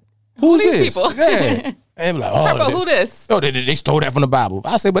 Who's these this? people? Yeah. And like, who this? No, they stole that from the Bible.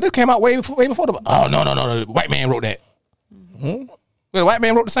 I said, but it came out way before the Bible. Oh, no. The white man wrote that. Well, the white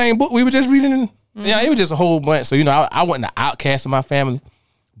man wrote the same book we were just reading. Yeah, it was just a whole bunch. So, I wasn't the outcast of my family,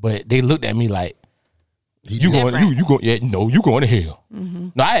 but they looked at me like, you going to hell.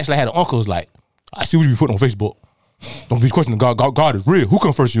 No, I actually had an uncle who's like, I see what you be putting on Facebook. Don't be questioning God. God is real. Who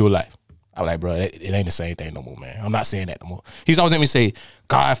comes first in your life? I'm like, bro, it ain't the same thing no more, man. I'm not saying that no more. He's always let me say,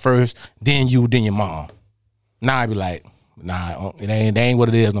 God first, then you, then your mom. Now I be like, nah, it ain't what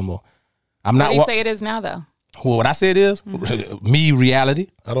it is no more. I'm not. What do you say it is now, though? What I said is me reality.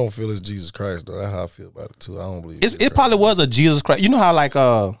 I don't feel it's Jesus Christ though. That's how I feel about it too. I don't believe it probably was a Jesus Christ. You know how like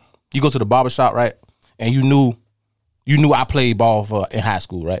you go to the barbershop, right? And you knew I played ball in high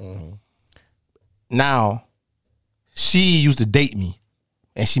school, right? Now she used to date me,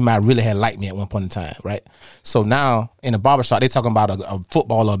 and she might really have liked me at one point in time, right? So now in the barbershop, they talking about a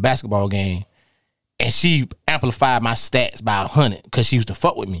football or a basketball game, and she amplified my stats by 100 because she used to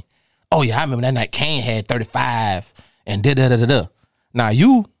fuck with me. Oh yeah, I remember that night Kane had 35 and da-da-da-da-da. Now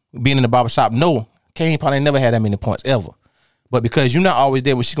you, being in the barbershop, know Kane probably never had that many points ever. But because you're not always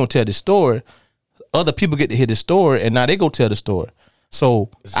there when she's going to tell the story, other people get to hear the story and now they go tell the story. So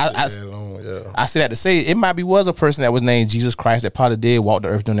I say that to say it might was a person that was named Jesus Christ that probably did walk the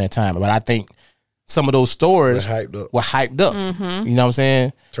earth during that time. But I think some of those stories were hyped up. You know what I'm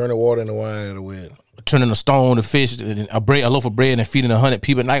saying? Turning water into wine in the wind. Turning a stone to fish, a loaf of bread, and feeding 100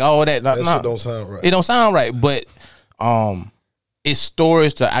 people, like all that. That shit don't sound right. It don't sound right, but it's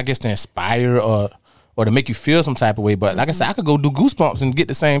stories to inspire or to make you feel some type of way. But like I said, I could go do Goosebumps and get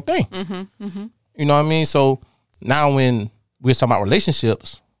the same thing. You know what I mean? So now when we're talking about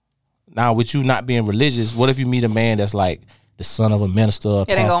relationships, now with you not being religious, what if you meet a man that's like the son of a minister?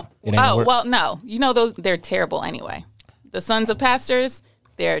 It ain't gonna work. Well, no, those they're terrible anyway. The sons of pastors,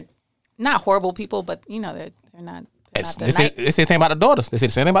 they're not horrible people, but they're not. They're not They say the same thing about the daughters. They say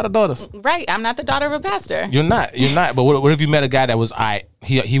the same thing about the daughters. Right. I'm not the daughter of a pastor. You're not. But what if you met a guy that was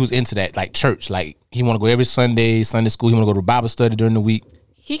he was into that, like church, like he want to go every Sunday school. He want to go to Bible study during the week.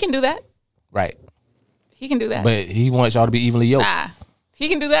 He can do that. Right. He can do that. But he wants y'all to be evenly yoked. Nah. He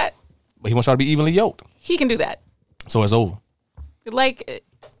can do that. But he wants y'all to be evenly yoked. He can do that. So it's over. Like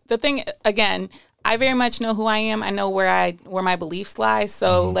the thing again, I very much know who I am. I know where my beliefs lie.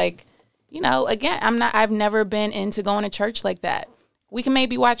 So like, again, I've never been into going to church like that. We can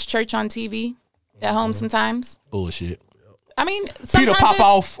maybe watch church on TV at home sometimes. Bullshit. I mean, Peter pop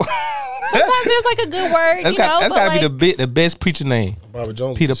off. Sometimes there's like a good word, That's gotta be the best preacher name. Bobby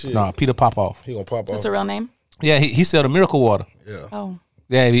Jones. Peter Popoff. He gonna pop off. That's a real name. Yeah, he sell the miracle water. Yeah. Oh.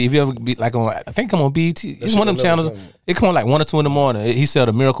 Yeah, if you ever be like on, I think come on BET. It's one of them channels. It come on like 1 or 2 in the morning. He sell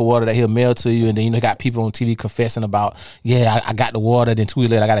the miracle water that he'll mail to you, and then got people on TV confessing about, I got the water. Then 2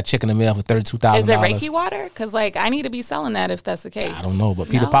 years later, I got a check in the mail for $32,000. Is it Reiki water? Because like I need to be selling that if that's the case. I don't know, but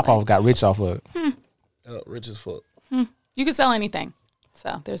Peter Popoff got rich off of it. Rich as fuck. You can sell anything,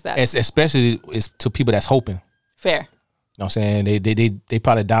 so there's that. Especially it's to people that's hoping. Fair. You know what I'm saying? They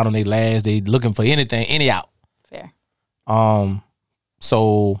probably down on their last. They looking for anything, any out. Fair.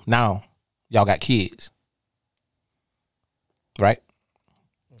 So now y'all got kids, right?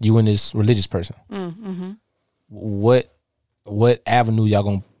 You and this religious person. Mm-hmm. What avenue y'all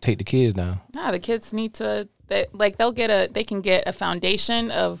gonna take the kids down? Nah, the kids need to. They can get a foundation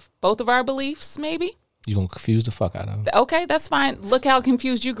of both of our beliefs, maybe. You gonna confuse the fuck out of them? Okay, that's fine. Look how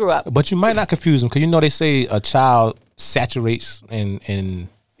confused you grew up. But you might not confuse them because they say a child saturates and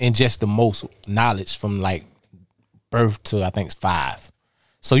ingests the most knowledge from like birth to I think it's 5.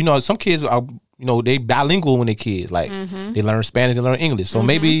 So some kids are they bilingual when they're kids. Like they learn Spanish, they learn English. So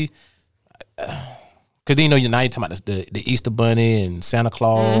maybe because now you're talking about the Easter Bunny and Santa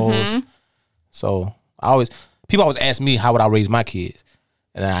Claus. So people always ask me how would I raise my kids,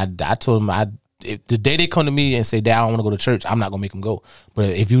 and I told them if the day they come to me and say, Dad, I don't want to go to church, I'm not gonna make them go. But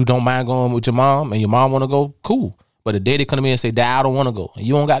if you don't mind going with your mom and your mom want to go, cool. But the day they come to me and say, Dad, I don't want to go, and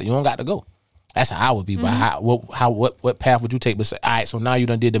you don't got to go. That's how I would be. But what path would you take? But say, all right, so now you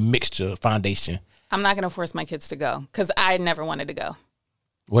done did the mixture foundation. I'm not gonna force my kids to go because I never wanted to go.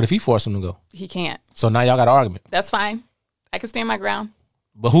 What if he forced him to go? He can't. So now y'all got an argument. That's fine. I can stand my ground.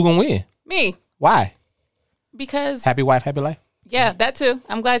 But who gonna win? Me. Why? Because happy wife, happy life. Yeah, that too.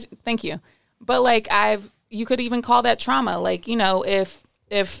 I'm glad. Thank you. But like you could even call that trauma. Like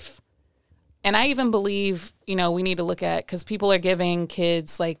if, and I even believe we need to look at because people are giving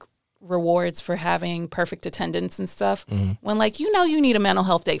kids like rewards for having perfect attendance and stuff. When like you need a mental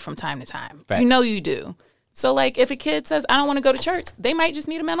health day from time to time. Fact. You do. So like if a kid says I don't want to go to church, they might just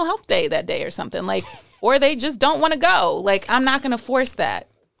need a mental health day that day or something like, or they just don't want to go. Like I'm not going to force that.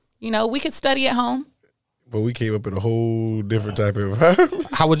 We could study at home. But we came up in a whole different type of environment.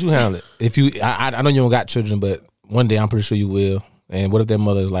 How would you handle it? If I know you don't got children, but one day I'm pretty sure you will. And what if their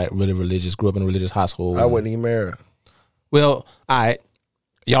mother is like really religious, grew up in a religious household? I wasn't even married. Well, all right.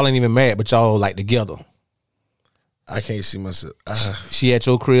 Y'all ain't even married, but y'all like together. I can't see myself. She at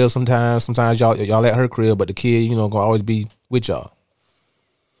your crib sometimes. Sometimes y'all at her crib, but the kid, gonna always be with y'all.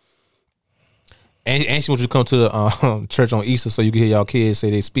 And she wants you to come to the church on Easter so you can hear y'all kids say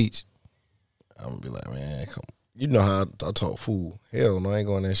their speech. I'm gonna be like, man, come on. You know how I talk fool. Hell no, I ain't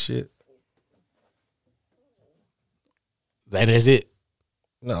going that shit. That is it.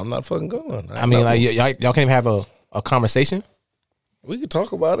 No, I'm not fucking going. I mean, like y'all can't even have a conversation. We could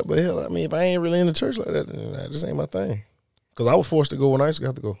talk about it, but hell, I mean, if I ain't really in the church like that, then that just ain't my thing. Because I was forced to go when I used to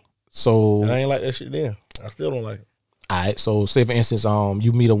have to go. So and I ain't like that shit then. I still don't like it. All right. So say for instance,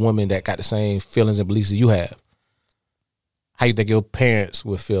 you meet a woman that got the same feelings and beliefs that you have. How you think your parents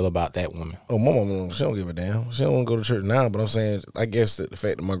would feel about that woman? Oh, my mama, she don't give a damn. She don't want to go to church now, but I'm saying, I guess that the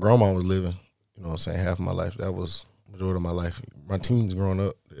fact that my grandma was living, half of my life, that was the majority of my life. My teens growing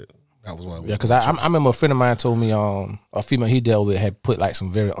up, that was why. Yeah, because I remember a friend of mine told me a female he dealt with had put like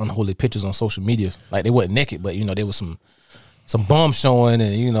some very unholy pictures on social media. Like they wasn't naked, but there was some bum showing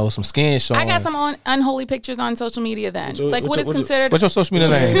and some skin showing. I got some unholy pictures on social media then. What is considered? What's your social media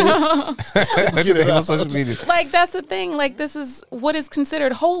name? What's your name on social media? Like that's the thing. Like this is what is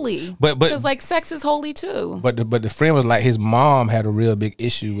considered holy. But because like sex is holy too. But the friend was like his mom had a real big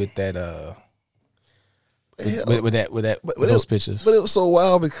issue with that. With those pictures. But it was so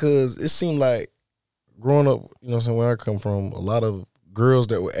wild because it seemed like growing up, where I come from, a lot of girls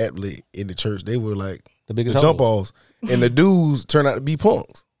that were athletes in the church, they were like the biggest jump offs. And the dudes turned out to be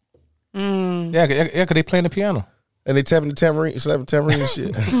punks. Yeah, because they playing the piano. And they tapping the tambourine, slapping the tambourine and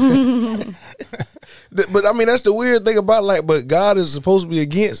shit. But I mean, that's the weird thing about but God is supposed to be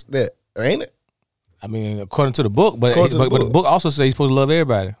against that, ain't it? I mean, according to the book, but the book also says he's supposed to love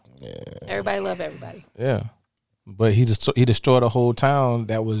everybody. Everybody love everybody. Yeah, but he destroyed a whole town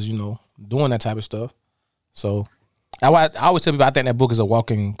that was doing that type of stuff. So I always tell people I think that book is a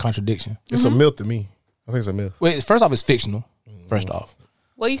walking contradiction. It's a myth to me. I think it's a myth. Well, first off, it's fictional. First off.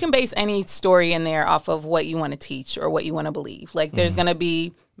 Well, you can base any story in there off of what you want to teach or what you want to believe. Like there's going to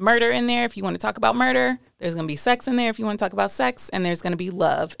be murder in there if you want to talk about murder. There's going to be sex in there if you want to talk about sex. And there's going to be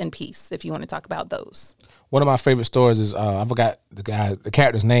love and peace if you want to talk about those. One of my favorite stories is, I forgot the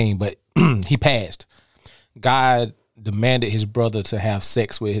character's name, but he passed. God demanded his brother to have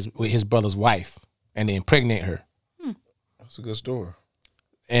sex with his brother's wife and to impregnate her. That's a good story.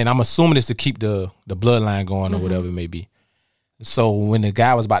 And I'm assuming it's to keep the bloodline going or whatever it may be. So when the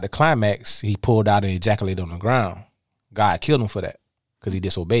guy was about to climax, he pulled out and ejaculated on the ground. God killed him for that because he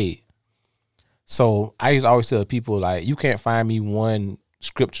disobeyed. So I used to always tell people, like, you can't find me one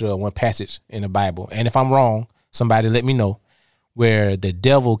scripture or one passage in the Bible, and if I'm wrong, somebody let me know, where the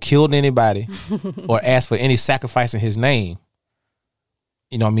devil killed anybody or asked for any sacrifice in his name.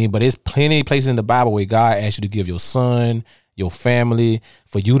 You know what I mean? But there's plenty of places in the Bible where God asks you to give your son, your family,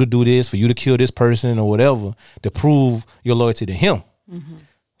 for you to do this, for you to kill this person or whatever, to prove your loyalty to him.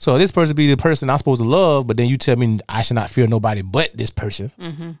 So this person be the person I'm supposed to love, but then you tell me I should not fear nobody but this person.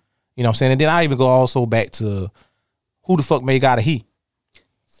 You know what I'm saying? And then I even go also back to who the fuck made God a he?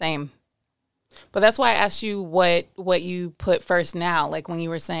 Same. But that's why I asked you what you put first now, like when you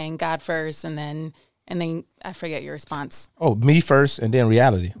were saying God first and then I forget your response. Oh, me first and then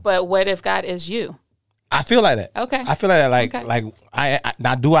reality. But what if God is you? I feel like that. Okay. I feel like that. Like I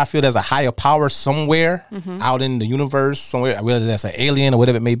now, do I feel there's a higher power somewhere out in the universe, somewhere, whether that's an alien or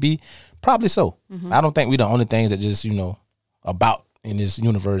whatever it may be? Probably so. I don't think we're the only things that just, about in this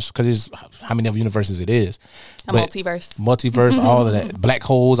universe, because it's how many of universes it is. Multiverse, all of that. Black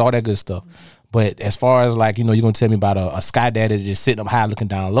holes, all that good stuff. But as far as like, you're going to tell me about a sky daddy just sitting up high looking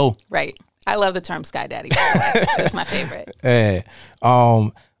down low. Right. I love the term sky daddy. That's my favorite.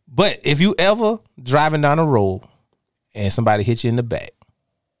 But if you ever driving down the road and somebody hit you in the back,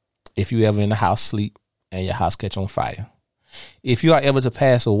 if you ever in the house sleep and your house catch on fire, if you are ever to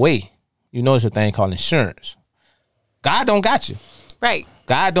pass away, there's a thing called insurance. God don't got you. Right.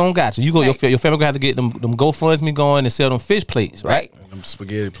 God don't got you. You go, your family gonna have to get them GoFundMe going and sell them fish plates, right? And them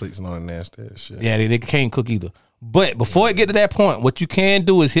spaghetti plates and all that nasty shit. Yeah, they can't cook either. But before it get to that point, what you can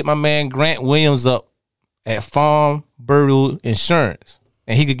do is hit my man Grant Williams up at Farm Burial Insurance.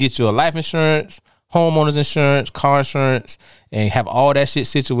 And he could get you a life insurance, homeowners insurance, car insurance, and have all that shit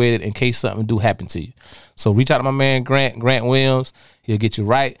situated in case something do happen to you. So reach out to my man Grant Williams. He'll get you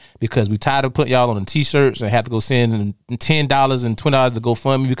right, because we tired of putting y'all on the t-shirts and have to go send $10 and $20 to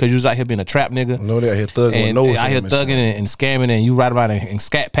GoFundMe because you was out here being a trap nigga. No, they out here thugging. Out here thugging and scamming, and you ride around in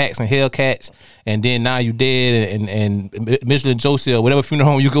scat packs and Hellcats, and then now you dead and Michelin Josie or whatever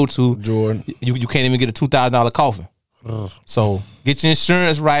funeral home you go to, Jordan, you can't even get a $2,000 coffin. So get your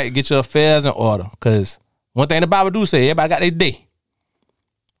insurance right, get your affairs in order, because one thing the Bible do say, everybody got their day.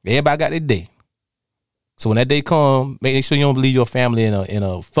 Everybody got their day. So when that day come, make sure you don't leave your family in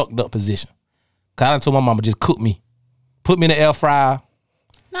a fucked up position. Cause I done told my mama, just cook me, put me in the air fryer.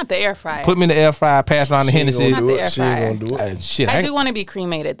 Not the air fryer. Put me in the air fryer, pass around the Hennessy. Not the air fryer. She ain't gonna do it. Shit, I do want to be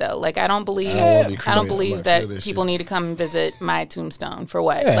cremated though. Like I don't believe that people need to come visit my tombstone for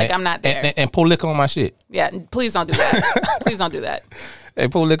what? Yeah, like I'm not there. And pour liquor on my shit. Yeah, please don't do that. Please don't do that. They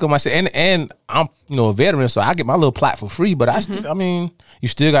pour liquor on my shit. And I'm a veteran, so I get my little plot for free. But I mean, you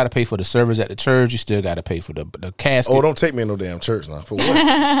still got to pay for the service at the church. You still got to pay for the casket. Oh, don't take me in no damn church now. For what?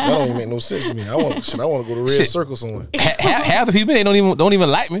 That don't even make no sense to me. I want to go to Red Circle somewhere. Half the people, they don't even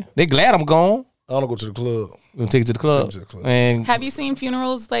like me. They glad I'm gone. I want to go to the club. You gonna take it to the club? And have you seen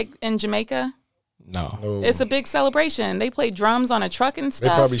funerals like in Jamaica? No. It's a big celebration. They play drums on a truck and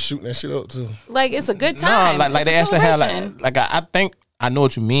stuff. They probably shooting that shit up too. Like it's a good time. No, like they actually have I think I know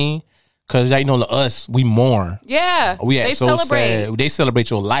what you mean, because us, we mourn. Yeah, we act so sad. They celebrate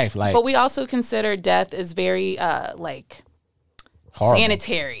your life, like. But we also consider death as very horrible.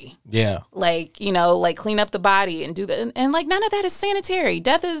 Sanitary. Yeah. Like, like clean up the body and do that. And like none of that is sanitary.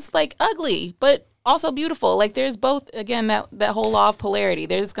 Death is like ugly, but also beautiful. Like there's both, again, that whole law of polarity.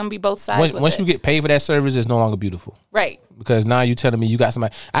 There's going to be both sides. Once you get paid for that service, it's no longer beautiful. Right. Because now you telling me you got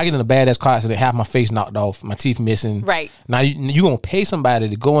somebody, I get in a badass car accident, have my face knocked off, my teeth missing. Right. Now you going to pay somebody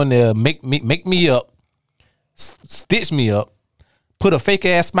to go in there, make me up, stitch me up, put a fake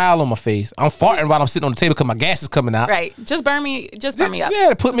ass smile on my face. I'm farting while I'm sitting on the table because my gas is coming out. Right. Just burn me up.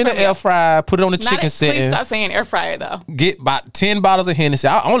 Yeah, put me in the air fryer, put it on the chicken setting. Please stop saying air fryer though. Get about 10 bottles of Hennessy.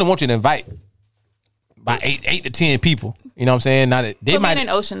 I only want you to invite. by 8 to 10 people. You know what I'm saying? Now that they Put me might in an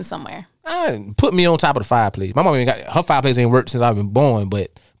ocean somewhere. put me on top of the fireplace. My mom ain't got her fireplace ain't worked since I've been born, but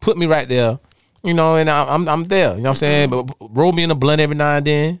put me right there. You know, and I'm there. You know what I'm saying? But roll me in a blunt every now and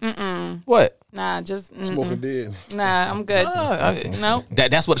then. What? Nah, just Smoking dead. Nah, I'm good. Nope.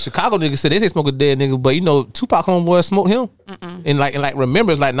 That's what the Chicago niggas said. They say smoke a dead nigga, but you know, Tupac homeboy smoked him. And like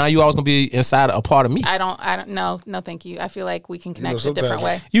remember, it's like now you always gonna be inside a part of me. I don't no, thank you. I feel like we can connect a different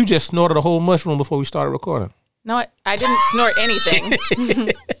way. You just snorted a whole mushroom before we started recording. No, I didn't snort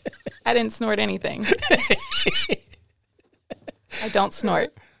anything. I didn't snort anything. I don't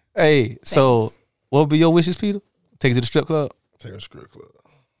snort. Hey, so what would be your wishes, Peter? Take you to the strip club? Take a strip club.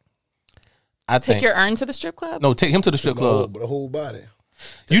 Take your urn to the strip club? No, take him to the strip club. The whole body.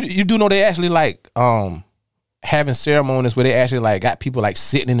 You do know they actually like having ceremonies where they actually like got people like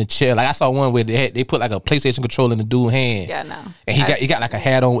sitting in the chair. Like I saw one where they put like a PlayStation controller in the dude's hand. Yeah, no. And he got like a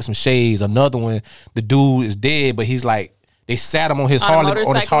hat on with some shades. Another one, the dude is dead, but he's like they sat him on his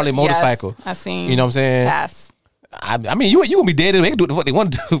Harley motorcycle. Yes, I've seen. You know what I'm saying? Pass. I mean, you gonna be dead. They can do what the fuck they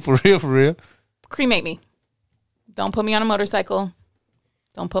want to do for real. Cremate me. Don't put me on a motorcycle.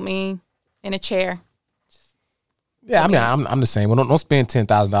 Don't put me in a chair. Yeah, I mean, I'm the same. Well, don't spend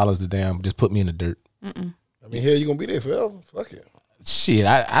 $10,000 to damn. Just put me in the dirt. I mean, hell, you gonna be there forever. Fuck it. Shit,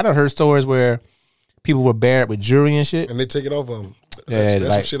 I done heard stories where people were buried with jewelry and shit. And they take it off of them. Yeah, that's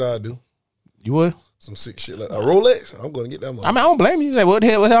like, some shit I do. You would? Some sick shit like a Rolex. I'm gonna get that money. I mean, I don't blame you. Like, what the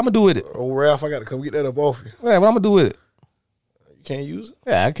hell I'm gonna do with it? Old Ralph, I got to come get that up off you. Yeah, what I'm gonna do with it? You can't use it.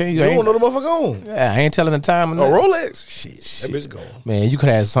 Yeah, I can't. You don't know the motherfucker on. Yeah, I ain't telling the time. A Rolex. Shit, that bitch gone. Man, you could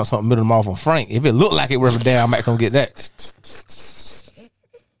have something middle them off on Frank. If it looked like it worth a damn, I might come get that.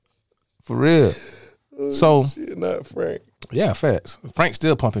 For real. So Shit, not Frank. Yeah, facts. Frank's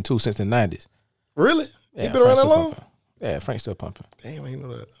still pumping too since the 90s. Really? Yeah, He been around that long? pumping. Yeah, Frank's still pumping. Damn, I didn't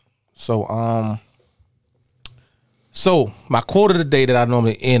know that. So my quote of the day that I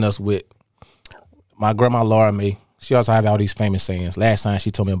normally end us with, my grandma Laura May, she also have all these famous sayings. Last time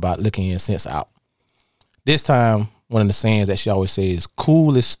she told me about looking incense out. This time, one of the sayings that she always says is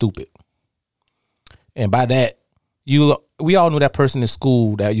cool is stupid. And by that, we all know that person in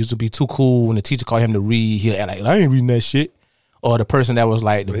school that used to be too cool when the teacher called him to read, he'll act like, I ain't reading that shit. Or the person that was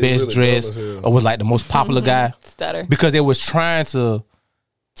like the best really dressed or was like the most popular guy. Stutter. Because they was trying to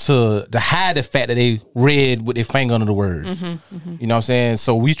hide the fact that they read with their finger under the word. You know what I'm saying?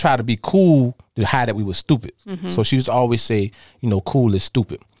 So we try to be cool to hide that we were stupid. So she used to always say, cool is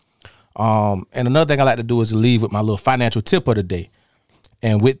stupid. And another thing I like to do is to leave with my little financial tip of the day.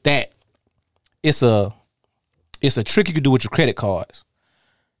 And with that, it's a trick you can do with your credit cards.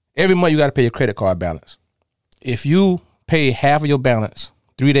 Every month you got to pay your credit card balance. If you pay half of your balance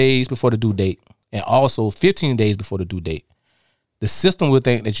 3 days before the due date and also 15 days before the due date, the system will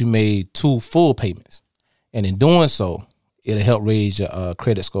think that you made 2 full payments. And in doing so, it'll help raise your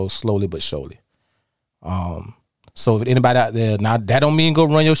credit score slowly but surely. So if anybody out there, now that don't mean go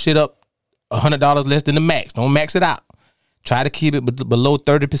run your shit up $100 less than the max. Don't max it out. Try to keep it below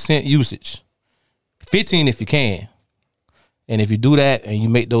 30% usage. 15 if you can. And if you do that and you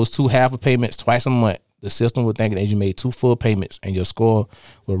make those 2 half payments twice a month, the system will think that you made 2 full payments and your score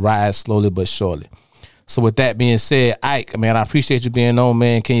will rise slowly but surely. So with that being said, Ike, man, I appreciate you being on,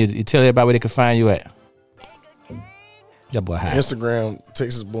 man. Can you tell everybody where they can find you at? Yeah, boy, hi. Instagram,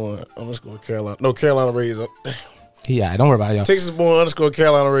 Texas Born _ Carolina. No, Carolina Rays. Yeah, don't worry about it, y'all. Texas Born _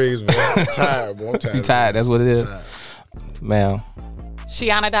 Carolina Rays, man. I'm tired, boy. I'm tired. You tired, that's what it is. Man.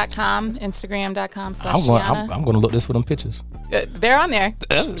 Shiana.com, Instagram.com/Shiana. I'm going to look this for them pictures. They're on there.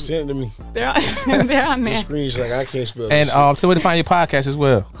 Send it to me. They're on there. Screenshot, like I can't spell And that tell me to find your podcast as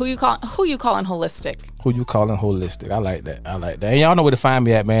well. Who you calling holistic? Who you calling holistic? I like that. And y'all know where to find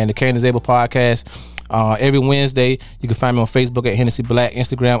me at, man. The Kane is Able podcast. Every Wednesday, you can find me on Facebook at Hennessy Black,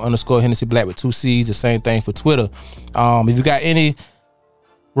 Instagram _ Hennessy Black with 2 C's. The same thing for Twitter. If you got any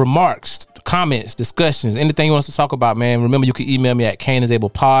remarks, comments, discussions, anything you want us to talk about, man, remember you can email me at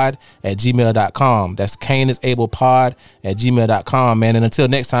caneisablepod@gmail.com. That's caneisablepod@gmail.com, man. And until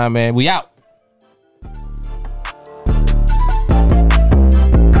next time, man, we out.